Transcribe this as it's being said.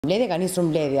Mbledhja ka nisur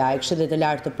mbledhja e Këshillit të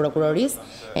Lartë të Prokurorisë,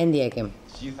 e ndjekim.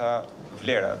 Gjitha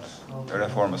vlerat e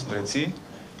reformës në drejtësi,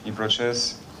 një proces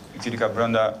i cili ka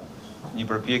brenda një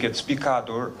përpjekje të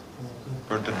spikatur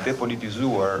për të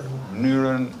depolitizuar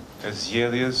mënyrën e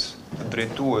zgjedhjes të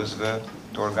drejtuesve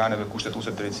të organeve kushtetuese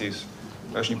të drejtësisë.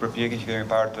 Është një përpjekje që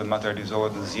kemi parë të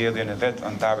materializohet në zgjedhjen e vetë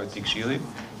anëtarëve të Këshillit,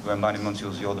 do e mbani mend si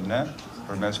u zgjodhëm ne,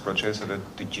 përmes proceseve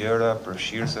të gjera,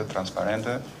 përfshirëse,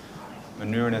 transparente,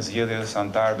 mënyrën e zgjedhjes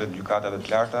anëtarëve të gjykatave të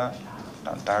larta,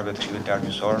 anëtarëve të Këshillit të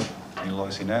Lartësor, një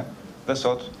lloj si ne, dhe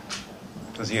sot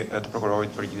të prokurorit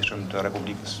të përgjithshëm të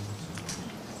Republikës.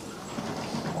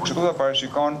 Kushtetuta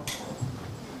parashikon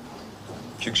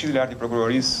që Këshilli i Lartë i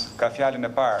Prokurorisë ka fjalën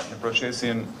e parë në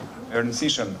procesin e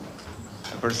rëndësishëm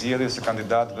të përzgjedhjes së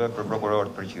kandidatëve për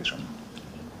prokuror të përgjithshëm.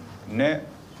 Ne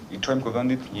i çojmë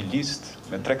kuvendit një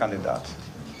listë me 3 kandidatë,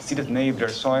 të cilët ne i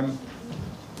vlerësojmë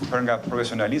për nga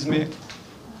profesionalizmi,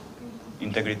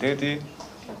 integriteti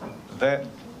dhe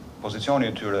pozicioni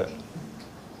e tyre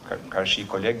karshi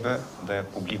kolegëve dhe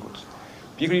publikut.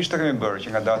 Pikërisht të kemi bërë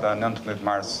që nga data 19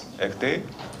 mars e këtej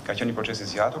ka qenë një proces i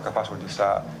zgjatur, ka pasur disa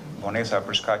vonesa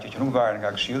për shkaqe që nuk varen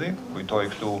nga Këshilli, kujtoj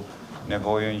këtu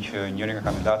nevojën që njëri nga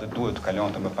kandidatët duhet të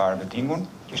kalonte më parë vettingun,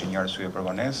 që ishte një arsye për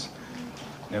vonesë,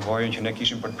 nevojën që ne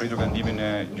kishim për të pritur vendimin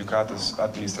e gjykatës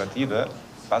administrative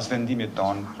pas vendimit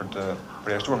ton për të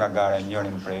përjashtuar nga gara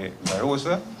njërin prej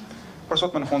garuesve, por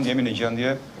sot më në fund jemi në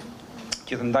gjendje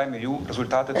që të ndajmë ju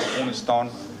rezultatet e punës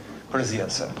tonë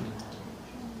përzgjedhëse.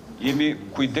 Jemi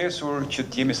kujdesur që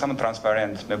të jemi sa më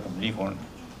transparent me publikun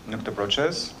në këtë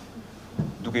proces,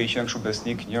 duke i qenë kështu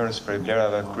besnik njërës prej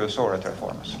vlerave kryesore të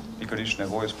reformës. Pikërisht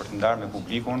nevojës për të ndarë me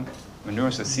publikun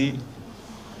mënyrën se si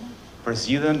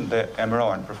përzgjidhen dhe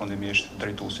emërohen përfundimisht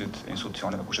drejtuesit e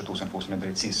institucioneve kushtetuese në fushën e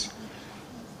drejtësisë.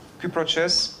 Ky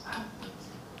proces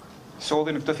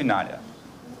solli në këtë finale.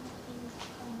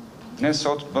 Ne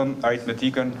sot bëm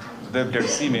aritmetikën dhe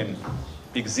vlerësimin,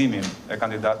 pikëzimin e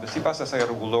kandidatëve sipas asaj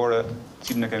rregullore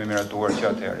cilën ne kemi miratuar që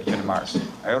atëherë, që në mars.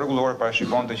 Ajo rregullore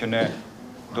parashikonte që ne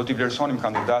do t'i vlerësonim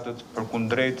kandidatët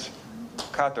përkundrejt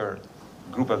 4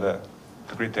 grupeve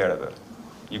të kritereve.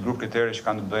 Një grup kriterësh që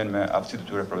kanë të bëjnë me aftësitë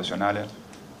e tyre profesionale,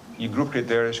 një grup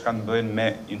kriterësh që kanë të bëjnë me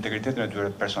integritetin e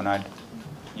tyre personal,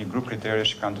 një grup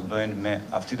kriterësh që kanë të bëjnë me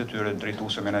aftësitë e tyre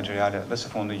drejtuese menaxheriale dhe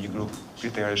së fundi një grup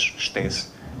kriterësh shtesë,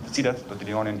 të cilat do të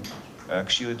lejonin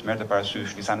Këshillit të merrte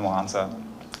parasysh disa nuanca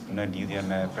në lidhje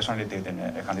me personalitetin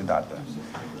e kandidatëve.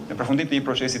 Në përfundim të një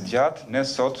procesi të gjatë, ne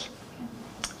sot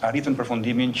arritëm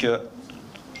përfundimin që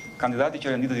kandidati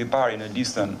që renditet i pari në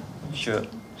listën që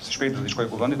së shpejti do të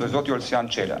shkojë kuvendit është zoti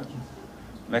Olsian Çelën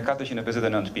me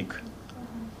 459 pikë.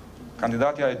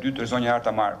 Kandidatja e dytë është zonja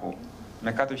Lartë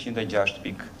me 406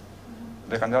 pikë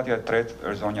dhe kandidatja e tretë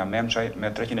është zonja Memçaj me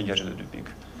 362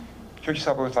 pikë. Kjo që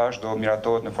sapo thash do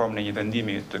miratohet në formën e një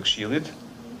vendimi të Këshillit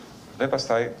dhe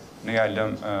pastaj ne ja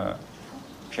lëm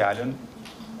fjalën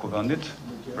kuvendit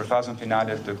për fazën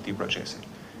finale të këtij procesi.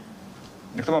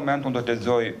 Në këtë moment unë do të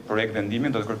lexoj projekt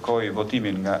vendimin, do të kërkoj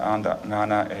votimin nga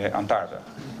ana e anëtarëve.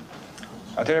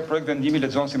 Atëherë projekt vendimi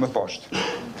lexon si më poshtë.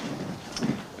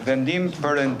 Vendim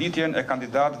për renditjen e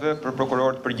kandidatëve për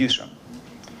prokuror të përgjithshëm.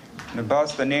 Në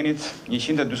bazë të nenit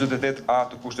 148A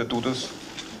të kushtetutës,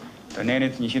 të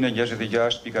nenit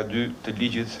 166.2 të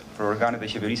ligjit për organet e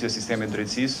qeverisë e sistemit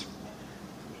drejtësisë,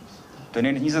 të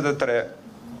nenit 23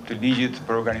 të ligjit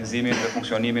për organizimin dhe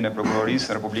funksionimin e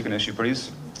Prokurorisë në Republikën e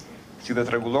Shqipërisë, si dhe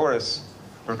të rregullores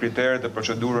për kriteret dhe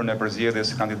procedurën e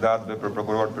përzgjedhjes së kandidatëve për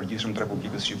prokuror të përgjithshëm të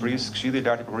Republikës së Shqipërisë, Këshilli i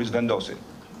Lartë i Prokurorisë vendosi.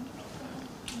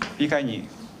 Pika 1.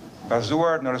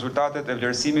 Bazuar në rezultatet e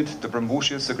vlerësimit të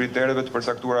përmbushjes së kritereve të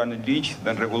përcaktuara në ligj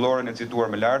dhe në rregulloren e cituar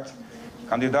më lart,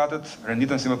 kandidatët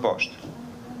renditen si më poshtë.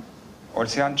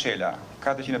 Olsian Çela,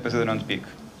 459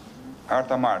 pikë.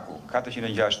 Arta Marku,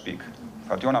 406 pikë.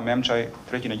 Fationa Memçaj,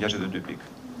 362 pikë.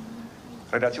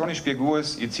 Relacioni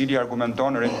shpjegues i cili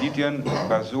argumenton renditjen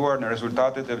bazuar në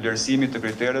rezultatet e vlerësimit të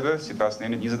kritereve sipas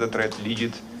nenit 23 të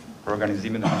ligjit për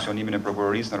organizimin dhe funksionimin e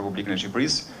Prokurorisë në Republikën e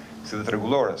Shqipërisë, si dhe të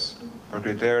rregullores për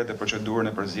kriteret dhe procedurën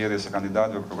e përzgjedhjes së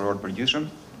kandidatëve për prokuror të përgjithshëm,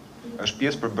 është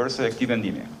pjesë përbërëse e këtij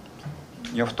vendimi.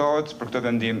 Njoftohet për këtë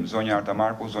vendim zonja Arta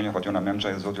Marku, zonja Fationa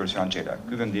Memçaj dhe zoti Olsian Çelën.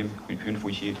 Ky vendim hyn në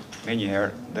fuqi menjëherë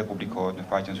dhe publikohet në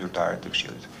faqen zyrtare të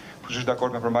Këshillit. Kush është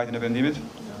dakord me përmbajtjen e vendimit?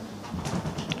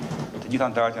 Të gjithë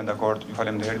anëtarët janë dakord. Ju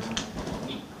faleminderit.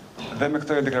 Dhe me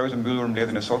këtë e deklaroj të mbyllur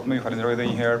mbledhjen e sotme. Ju falenderoj edhe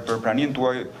një herë për praninë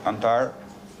tuaj anëtar,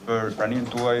 për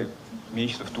praninë tuaj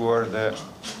miq të ftuar dhe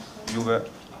juve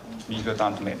miqve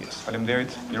tanë të medias.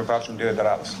 Faleminderit. Mirupafshim mbledhjet e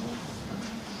radhës.